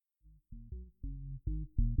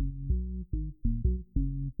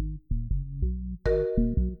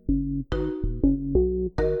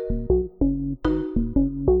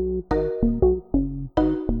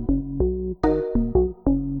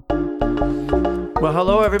Well,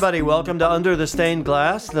 hello, everybody. Welcome to Under the Stained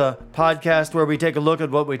Glass, the podcast where we take a look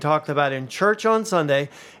at what we talked about in church on Sunday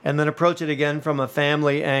and then approach it again from a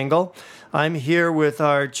family angle. I'm here with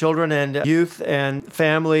our children and youth and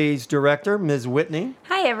families director, Ms. Whitney.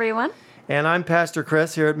 Hi, everyone. And I'm Pastor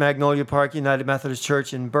Chris here at Magnolia Park United Methodist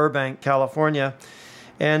Church in Burbank, California.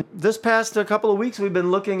 And this past couple of weeks, we've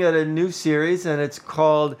been looking at a new series, and it's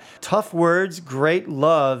called Tough Words, Great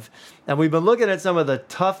Love. And we've been looking at some of the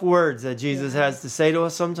tough words that Jesus has to say to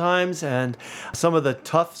us sometimes, and some of the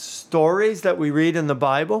tough stories that we read in the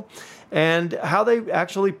Bible, and how they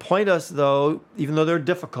actually point us, though, even though they're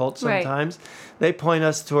difficult sometimes, they point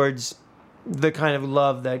us towards the kind of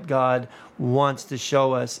love that God wants to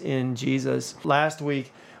show us in Jesus. Last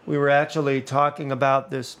week, we were actually talking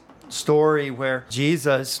about this story where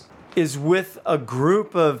Jesus is with a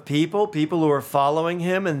group of people who are following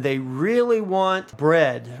him, and they really want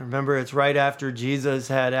bread. Remember, it's right after Jesus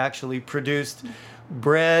had actually produced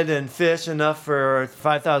bread and fish enough for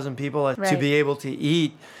 5,000 people to be able to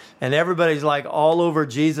eat. And everybody's like all over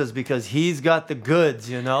Jesus because he's got the goods,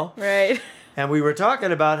 you know? Right. And we were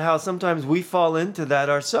talking about how sometimes we fall into that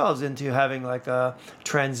ourselves, into having like a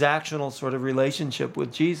transactional sort of relationship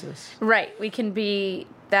with Jesus. Right. We can be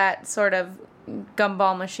that sort of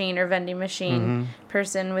gumball machine or vending machine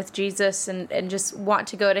person with Jesus and just want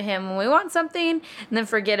to go to him when we want something and then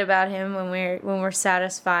forget about him when we're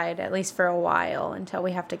satisfied, at least for a while, until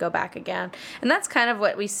we have to go back again. And that's kind of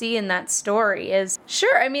what we see in that story is,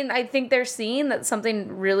 sure, I mean, I think they're seeing that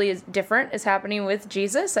something really different is happening with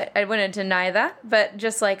Jesus. I wouldn't deny that, but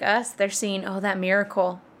just like us, they're seeing, oh, that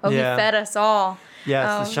miracle. Oh, he fed us all.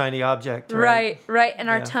 Yeah, it's the shiny object. Right. And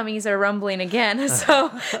our tummies are rumbling again.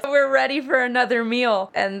 So we're ready for another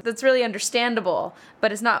meal. And that's really understandable.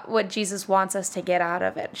 But it's not what Jesus wants us to get out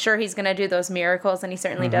of it. Sure, he's going to do those miracles, and he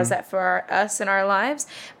certainly does that for us in our lives.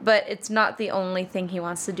 But it's not the only thing he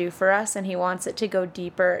wants to do for us. And he wants it to go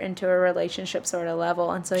deeper into a relationship sort of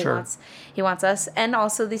level. And so he wants us and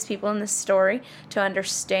also these people in this story to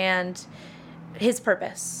understand his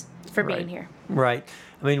purpose for being here. Right.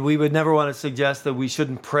 I mean, we would never want to suggest that we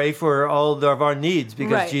shouldn't pray for all of our needs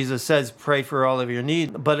because Jesus says pray for all of your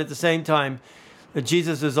needs. But at the same time,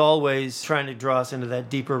 Jesus is always trying to draw us into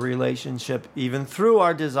that deeper relationship, even through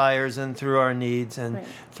our desires and through our needs and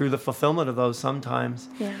through the fulfillment of those sometimes.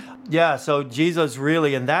 Yeah, so Jesus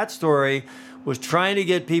really, in that story, was trying to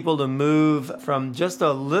get people to move from just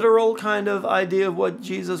a literal kind of idea of what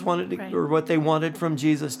Jesus wanted to, or what they wanted from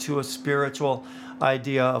Jesus to a spiritual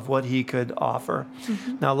idea of what he could offer.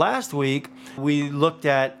 Now, last week, we looked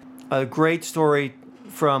at a great story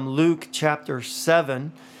from Luke chapter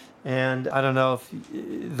 7. And I don't know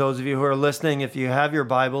if those of you who are listening, if you have your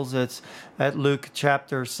Bibles, it's at Luke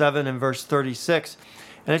chapter 7 and verse 36.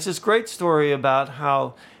 And it's this great story about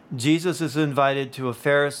how Jesus is invited to a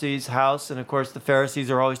Pharisee's house. And of course, the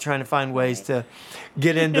Pharisees are always trying to find ways to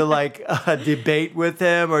get into like a debate with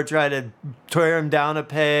him or try to tear him down a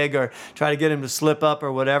peg or try to get him to slip up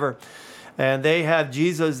or whatever. And they have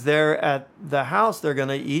Jesus there at the house. They're going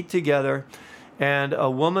to eat together. And a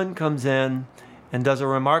woman comes in and does a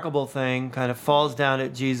remarkable thing, kind of falls down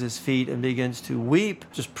at Jesus' feet and begins to weep,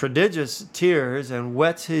 just prodigious tears, and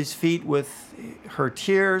wets his feet with her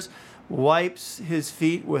tears, wipes his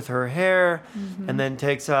feet with her hair, and then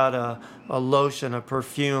takes out a lotion, a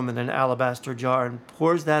perfume in an alabaster jar and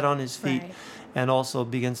pours that on his feet and also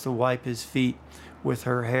begins to wipe his feet with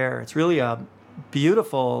her hair. It's really a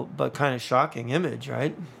beautiful but kind of shocking image,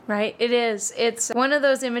 right? Right, it is. It's one of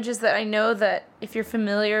those images that I know that if you're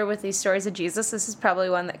familiar with these stories of Jesus, this is probably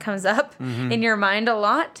one that comes up in your mind a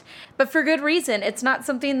lot. But for good reason. It's not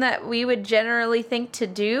something that we would generally think to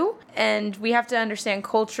do. And we have to understand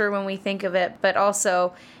culture when we think of it, but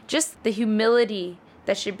also just the humility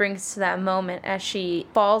that she brings to that moment as she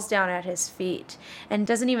falls down at his feet and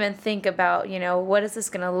doesn't even think about, what is this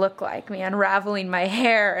going to look like? Me unraveling my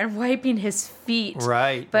hair and wiping his feet.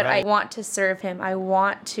 But I want to serve him. I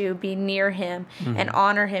want to be near him and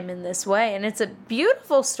honor him in this way. And it's a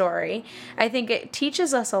beautiful story. I think it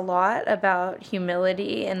teaches us a lot about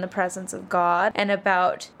humility in the presence of God and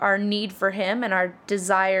about our need for him and our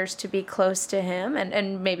desires to be close to him.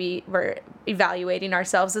 And maybe we're evaluating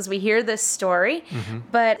ourselves as we hear this story.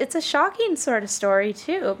 But it's a shocking sort of story,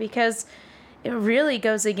 too, because it really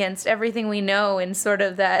goes against everything we know in sort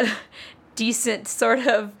of that decent sort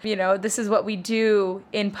of, this is what we do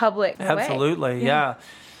in public way. Absolutely, yeah.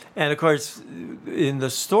 And, of course, in the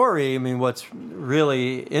story, I mean, what's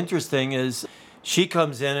really interesting is she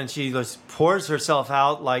comes in and she just pours herself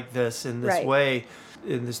out like this in this way,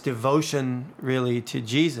 in this devotion, really, to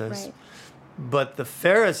Jesus. But the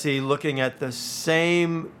Pharisee, looking at the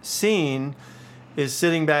same scene, is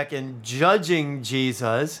sitting back and judging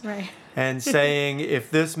Jesus. Right. And saying,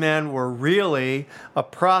 if this man were really a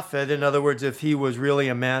prophet, in other words, if he was really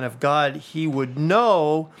a man of God, he would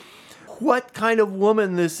know what kind of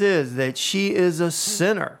woman this is, that she is a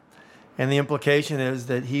sinner. And the implication is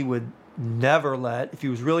that he would never let, if he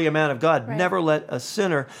was really a man of God, never let a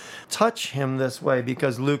sinner touch him this way,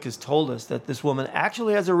 because Luke has told us that this woman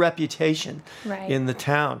actually has a reputation in the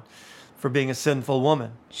town for being a sinful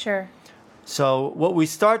woman. Sure. So what we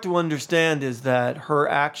start to understand is that her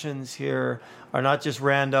actions here are not just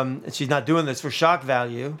random. She's not doing this for shock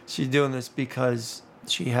value. She's doing this because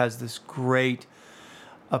she has this great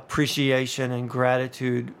appreciation and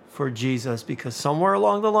gratitude for Jesus, because somewhere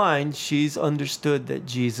along the line, she's understood that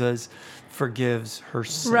Jesus forgives her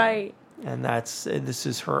sin. Right. And this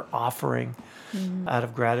is her offering out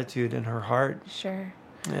of gratitude in her heart. Sure.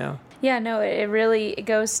 Yeah. Yeah, no, it really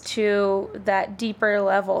goes to that deeper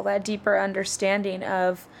level, that deeper understanding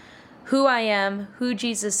of who I am, who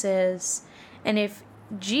Jesus is, and if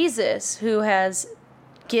Jesus, who has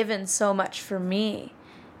given so much for me,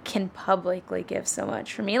 can publicly give so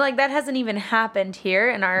much for me. Like, that hasn't even happened here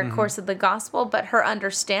in our course of the gospel, but her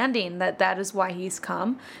understanding that that is why he's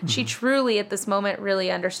come. She truly, at this moment, really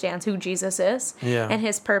understands who Jesus is and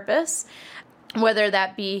his purpose. Whether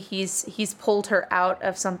that be he's pulled her out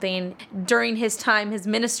of something during his time, his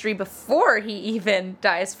ministry, before he even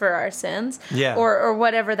dies for our sins, or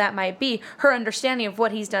whatever that might be, her understanding of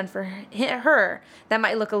what he's done for her, that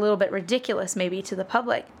might look a little bit ridiculous maybe to the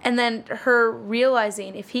public. And then her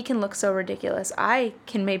realizing, if he can look so ridiculous, I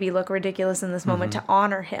can maybe look ridiculous in this moment to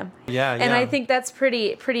honor him. And I think that's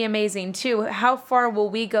pretty amazing too. How far will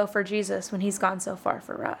we go for Jesus when he's gone so far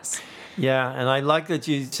for us? Yeah, and I like that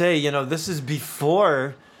you say, this is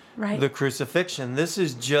before right. the crucifixion. This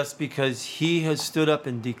is just because he has stood up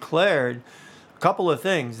and declared a couple of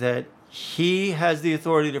things, that he has the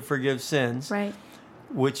authority to forgive sins, right.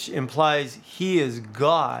 which implies he is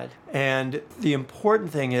God. And the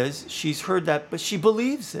important thing is she's heard that, but she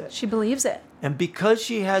believes it. She believes it. And because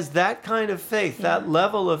she has that kind of faith, that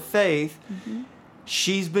level of faith,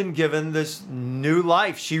 she's been given this new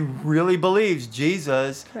life. She really believes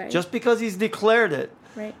Jesus, just because he's declared it,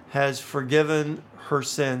 has forgiven her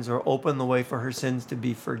sins, or opened the way for her sins to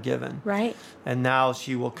be forgiven. Right. And now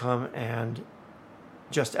she will come and,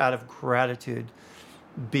 just out of gratitude,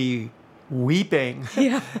 be weeping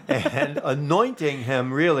and anointing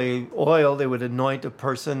him. Really, oil, they would anoint a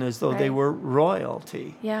person as though they were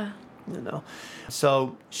royalty. Yeah.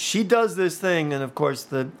 So she does this thing, and of course,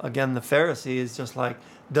 the Pharisee is just like,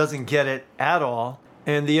 doesn't get it at all.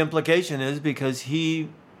 And the implication is because he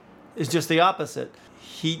is just the opposite.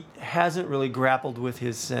 He hasn't really grappled with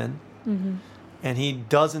his sin, and he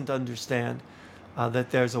doesn't understand that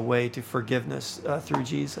there's a way to forgiveness through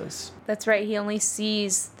Jesus. That's right. He only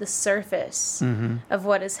sees the surface of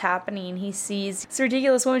what is happening. He sees, it's a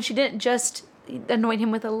ridiculous woman. She didn't just anoint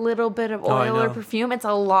him with a little bit of oil or perfume. It's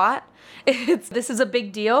a lot. This is a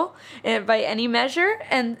big deal by any measure.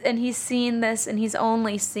 And he's seeing this, and he's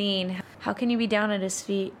only seeing, how can you be down at his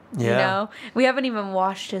feet? We haven't even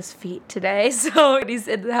washed his feet today. So he's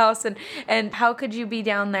in the house, and how could you be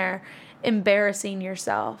down there embarrassing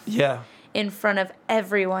yourself? In front of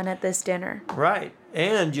everyone at this dinner. Right.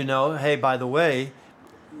 And, hey, by the way,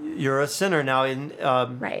 you're a sinner. Now, in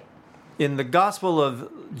the Gospel of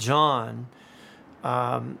John,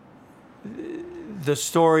 the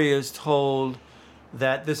story is told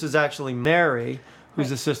that this is actually Mary, who's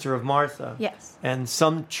the sister of Martha. Yes. And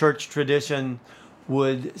some church tradition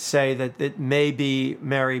would say that it may be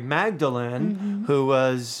Mary Magdalene, who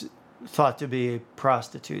was thought to be a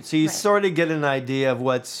prostitute. So you sort of get an idea of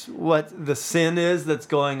what the sin is that's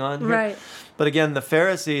going on here. Right. But again, the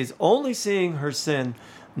Pharisee is only seeing her sin,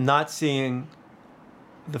 not seeing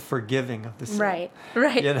the forgiving of the sin. Right.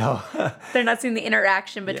 They're not seeing the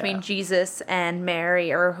interaction between Jesus and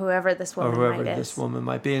Mary, or whoever this woman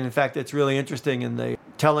might be. And in fact, it's really interesting in the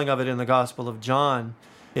telling of it in the Gospel of John.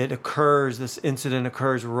 This incident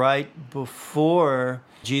occurs right before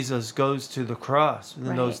Jesus goes to the cross,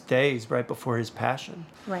 in those days, right before his passion.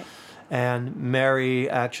 Right. And Mary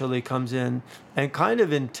actually comes in and kind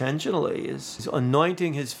of intentionally is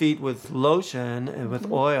anointing his feet with lotion and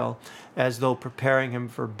with oil, as though preparing him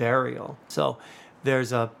for burial. So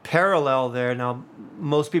there's a parallel there. Now,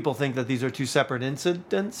 most people think that these are two separate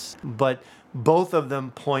incidents, but both of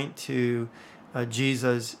them point to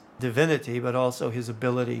Jesus' divinity, but also his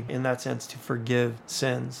ability, in that sense, to forgive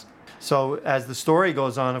sins. So as the story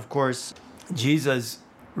goes on, of course, Jesus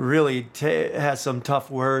really has some tough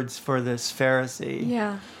words for this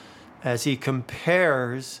Pharisee. As he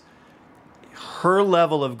compares her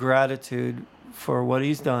level of gratitude for what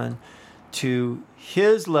he's done to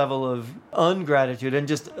his level of ungratitude and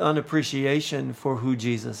just unappreciation for who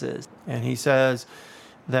Jesus is. And he says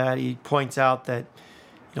that he points out that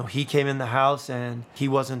he came in the house and he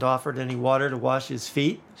wasn't offered any water to wash his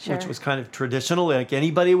feet, Sure. which was kind of traditional. Like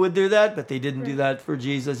anybody would do that, but they didn't do that for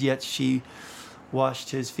Jesus. Yet she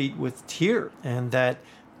washed his feet with tears. And that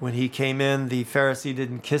when he came in, the Pharisee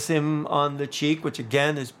didn't kiss him on the cheek, which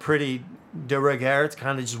again is pretty de rigueur. It's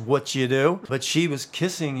kind of just what you do. But she was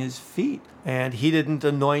kissing his feet. And he didn't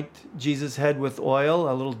anoint Jesus' head with oil,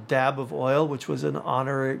 a little dab of oil, which was an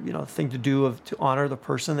honor, thing to do to honor the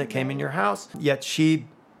person that came in your house. Yet she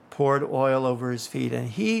poured oil over his feet. And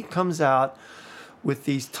he comes out with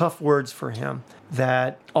these tough words for him,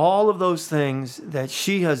 that all of those things that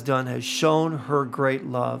she has done has shown her great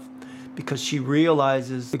love because she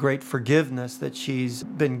realizes the great forgiveness that she's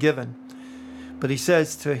been given. But he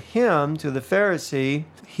says to him, to the Pharisee,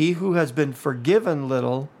 he who has been forgiven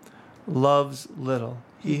little loves little.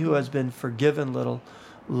 He who has been forgiven little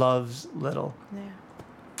loves little. Yeah.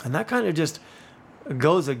 And that kind of just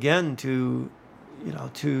goes again to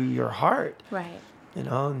your heart. Right.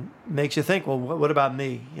 And makes you think, well, what about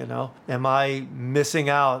me? Am I missing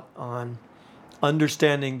out on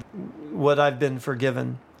understanding what I've been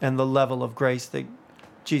forgiven and the level of grace that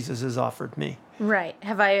Jesus has offered me? Right.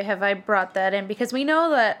 Have I brought that in? Because we know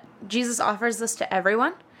that Jesus offers this to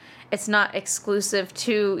everyone. It's not exclusive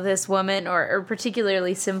to this woman or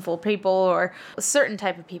particularly sinful people or a certain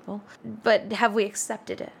type of people. But have we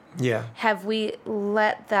accepted it? Yeah. Have we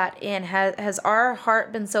let that in? Has our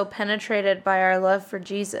heart been so penetrated by our love for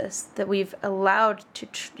Jesus that we've allowed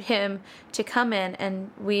him to come in,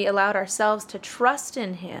 and we allowed ourselves to trust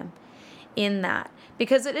in him in that?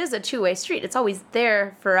 Because it is a two-way street. It's always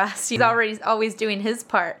there for us. He's always doing his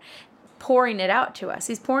part, pouring it out to us.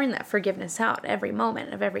 He's pouring that forgiveness out every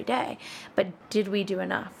moment of every day. But did we do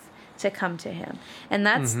enough to come to him? And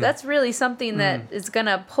that's really something that is going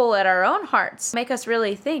to pull at our own hearts, make us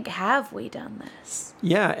really think, have we done this?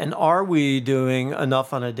 Yeah, and are we doing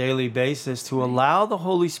enough on a daily basis to allow the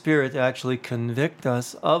Holy Spirit to actually convict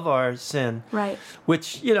us of our sin? Right.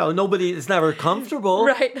 Which, nobody is never comfortable.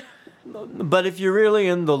 Right. But if you're really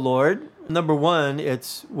in the Lord, number one,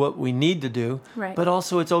 it's what we need to do. Right. But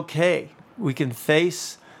also it's okay. We can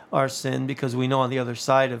face our sin because we know on the other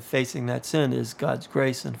side of facing that sin is God's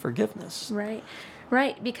grace and forgiveness. Right.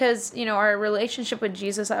 Right. Because, our relationship with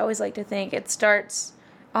Jesus, I always like to think it starts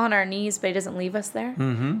on our knees, but he doesn't leave us there.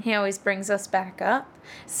 Mm-hmm. He always brings us back up.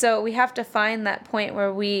 So we have to find that point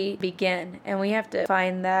where we begin, and we have to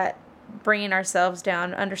find that bringing ourselves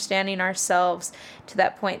down, understanding ourselves to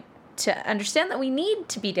that point, to understand that we need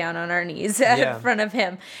to be down on our knees in front of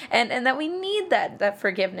him, and that we need that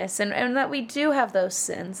forgiveness, and that we do have those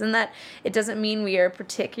sins, and that it doesn't mean we are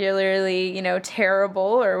particularly, terrible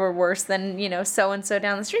or we're worse than, so-and-so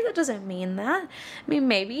down the street. That doesn't mean that. I mean,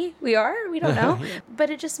 maybe we are, we don't know. But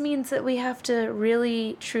it just means that we have to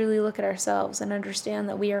really, truly look at ourselves and understand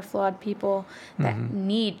that we are flawed people that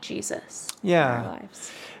need Jesus in our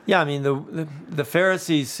lives. Yeah, I mean, the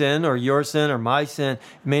Pharisees' sin or your sin or my sin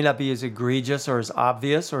may not be as egregious or as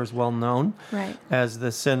obvious or as well known as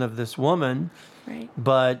the sin of this woman. Right.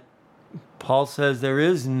 But Paul says there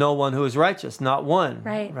is no one who is righteous, not one.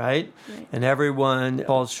 Right? And everyone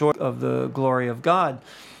falls short of the glory of God.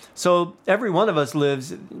 So every one of us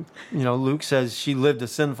lives, Luke says she lived a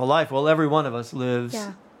sinful life. Well, every one of us lives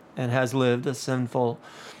and has lived a sinful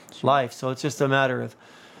life. So it's just a matter of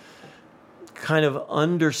kind of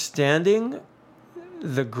understanding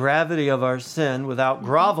the gravity of our sin without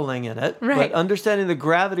groveling in it, but understanding the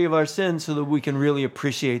gravity of our sin so that we can really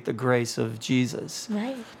appreciate the grace of Jesus.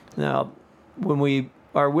 Right. Now, when we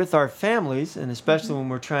are with our families, and especially when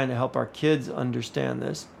we're trying to help our kids understand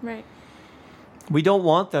this, we don't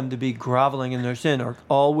want them to be groveling in their sin or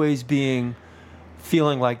always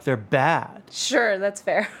feeling like they're bad. Sure, that's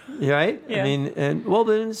fair. Right? Yeah. I mean, but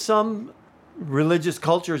in some religious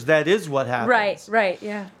cultures, that is what happens. Right,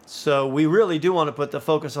 yeah. So we really do want to put the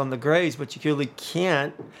focus on the grace, but you really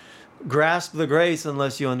can't grasp the grace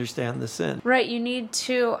unless you understand the sin. Right, you need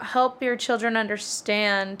to help your children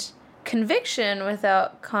understand conviction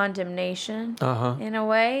without condemnation, in a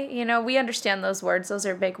way. We understand those words. Those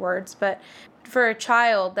are big words. But for a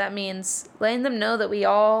child, that means letting them know that we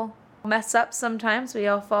all mess up sometimes. We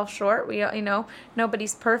all fall short. We all,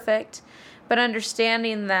 nobody's perfect. But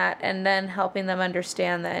understanding that and then helping them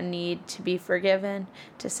understand that need to be forgiven,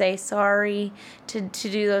 to say sorry, to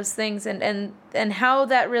do those things, and how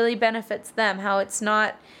that really benefits them, how it's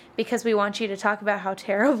not because we want you to talk about how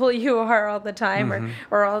terrible you are all the time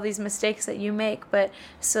or all these mistakes that you make, but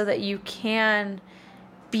so that you can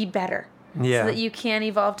be better Yeah. So that you can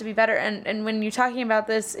evolve to be better. And when you're talking about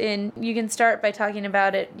this, you can start by talking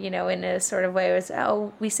about it, in a sort of way as,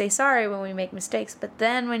 we say sorry when we make mistakes. But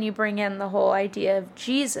then when you bring in the whole idea of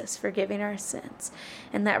Jesus forgiving our sins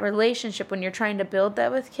and that relationship, when you're trying to build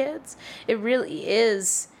that with kids, it really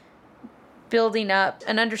is building up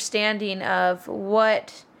an understanding of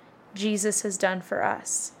what Jesus has done for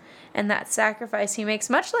us. And that sacrifice he makes,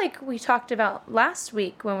 much like we talked about last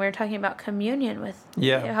week when we were talking about communion with,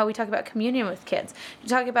 how we talk about communion with kids. You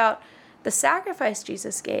talk about the sacrifice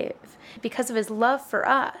Jesus gave because of his love for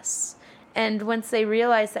us. And once they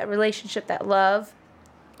realize that relationship, that love,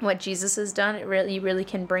 what Jesus has done, you really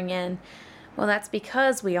can bring in, well, that's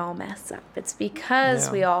because we all mess up. It's because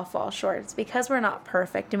we all fall short. It's because we're not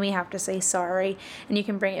perfect and we have to say sorry. And you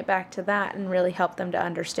can bring it back to that and really help them to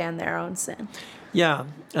understand their own sin. Yeah,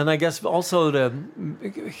 and I guess also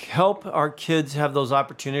to help our kids have those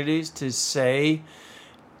opportunities to say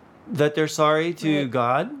that they're sorry to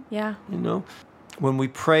God. Yeah. When we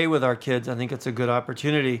pray with our kids, I think it's a good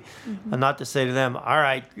opportunity, and not to say to them, all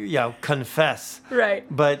right, confess. Right.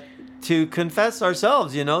 But to confess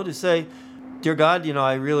ourselves, to say, dear God,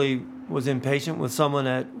 I really was impatient with someone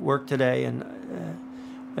at work today, and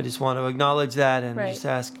I just want to acknowledge that and just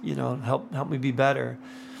ask, help me be better.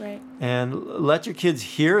 Right. And let your kids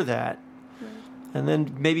hear that. Right. And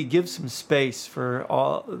then maybe give some space for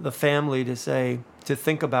all the family to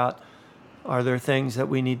think about, are there things that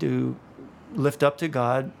we need to lift up to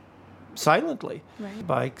God silently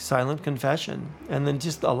by silent confession? And then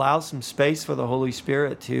just allow some space for the Holy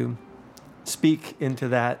Spirit to speak into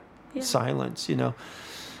that silence,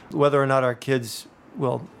 Whether or not our kids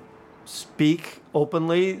will speak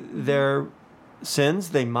openly their sins,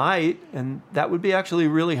 they might, and that would be actually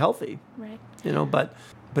really healthy. Right.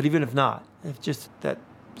 But even if not, if just that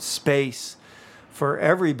space for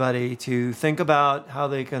everybody to think about how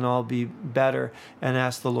they can all be better and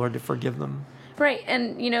ask the Lord to forgive them. Right.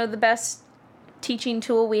 And the best teaching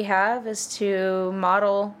tool we have is to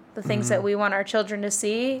model the things that we want our children to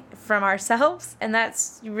see from ourselves, and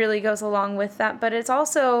that's really goes along with that. But it's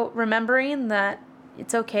also remembering that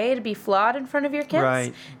it's okay to be flawed in front of your kids.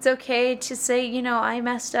 Right. It's okay to say, I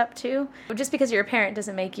messed up too. Just because you're a parent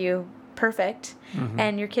doesn't make you perfect.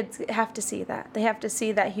 And your kids have to see that. They have to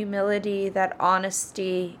see that humility, that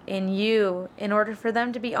honesty in you in order for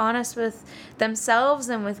them to be honest with themselves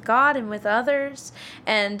and with God and with others.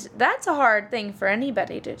 And that's a hard thing for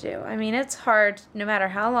anybody to do. I mean, it's hard no matter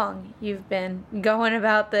how long you've been going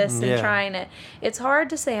about this and trying it. It's hard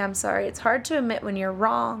to say I'm sorry. It's hard to admit when you're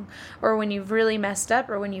wrong or when you've really messed up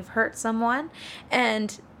or when you've hurt someone.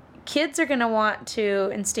 And kids are going to want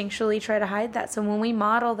to instinctually try to hide that. So when we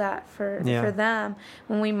model that for them,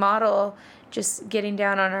 when we model just getting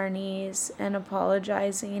down on our knees and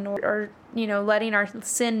apologizing or letting our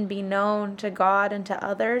sin be known to God and to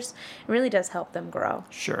others, it really does help them grow.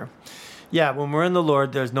 Sure. Yeah, when we're in the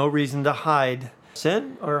Lord, there's no reason to hide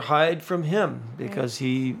sin or hide from Him because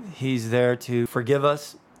He's there to forgive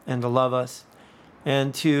us and to love us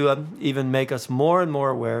and to even make us more and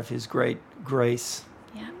more aware of His great grace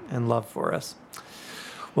and love for us.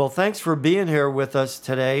 Well, thanks for being here with us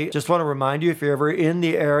today. Just want to remind you, if you're ever in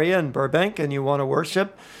the area in Burbank and you want to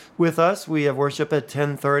worship with us, we have worship at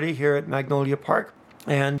 10:30 here at Magnolia Park.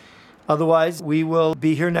 And otherwise, we will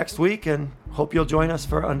be here next week and hope you'll join us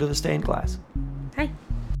for Under the Stained Glass.